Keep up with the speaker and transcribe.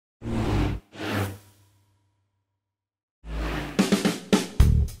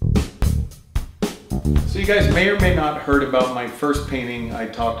So you guys may or may not heard about my first painting. I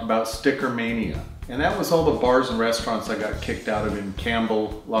talked about Stickermania. And that was all the bars and restaurants I got kicked out of in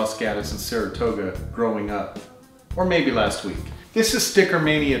Campbell, Los Gatos, and Saratoga growing up. Or maybe last week. This is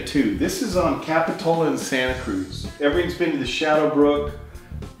Stickermania 2. This is on Capitola and Santa Cruz. Everyone's been to the Shadowbrook.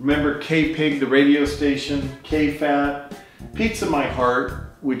 Remember K-Pig, the radio station, K-Fat, Pizza My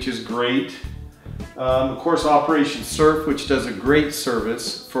Heart, which is great. Of course, Operation Surf, which does a great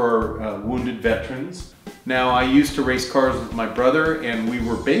service for wounded veterans. Now, I used to race cars with my brother, and we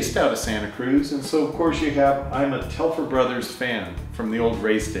were based out of Santa Cruz, and so of course I'm a Telfer Brothers fan from the old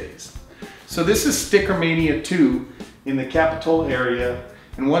race days. So this is Stickermania 2 in the Capitola area,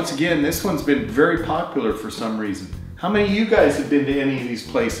 and once again, this one's been very popular for some reason. How many of you guys have been to any of these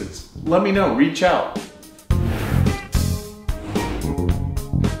places? Let me know, reach out.